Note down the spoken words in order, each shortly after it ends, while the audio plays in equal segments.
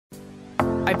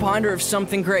I ponder of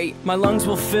something great. My lungs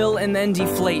will fill and then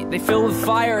deflate. They fill with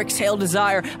fire, exhale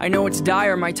desire. I know it's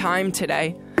dire, my time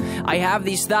today. I have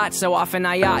these thoughts so often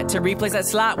I ought to replace that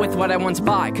slot with what I once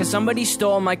bought. Cause somebody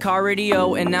stole my car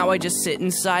radio and now I just sit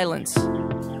in silence.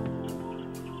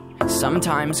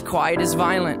 Sometimes quiet is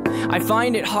violent. I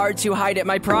find it hard to hide it.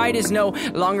 My pride is no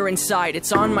longer inside.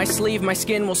 It's on my sleeve, my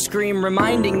skin will scream,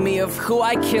 reminding me of who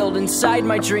I killed inside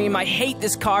my dream. I hate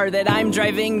this car that I'm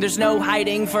driving. There's no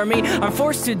hiding for me. I'm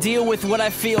forced to deal with what I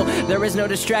feel. There is no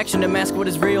distraction to mask what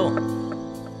is real.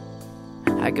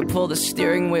 I could pull the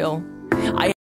steering wheel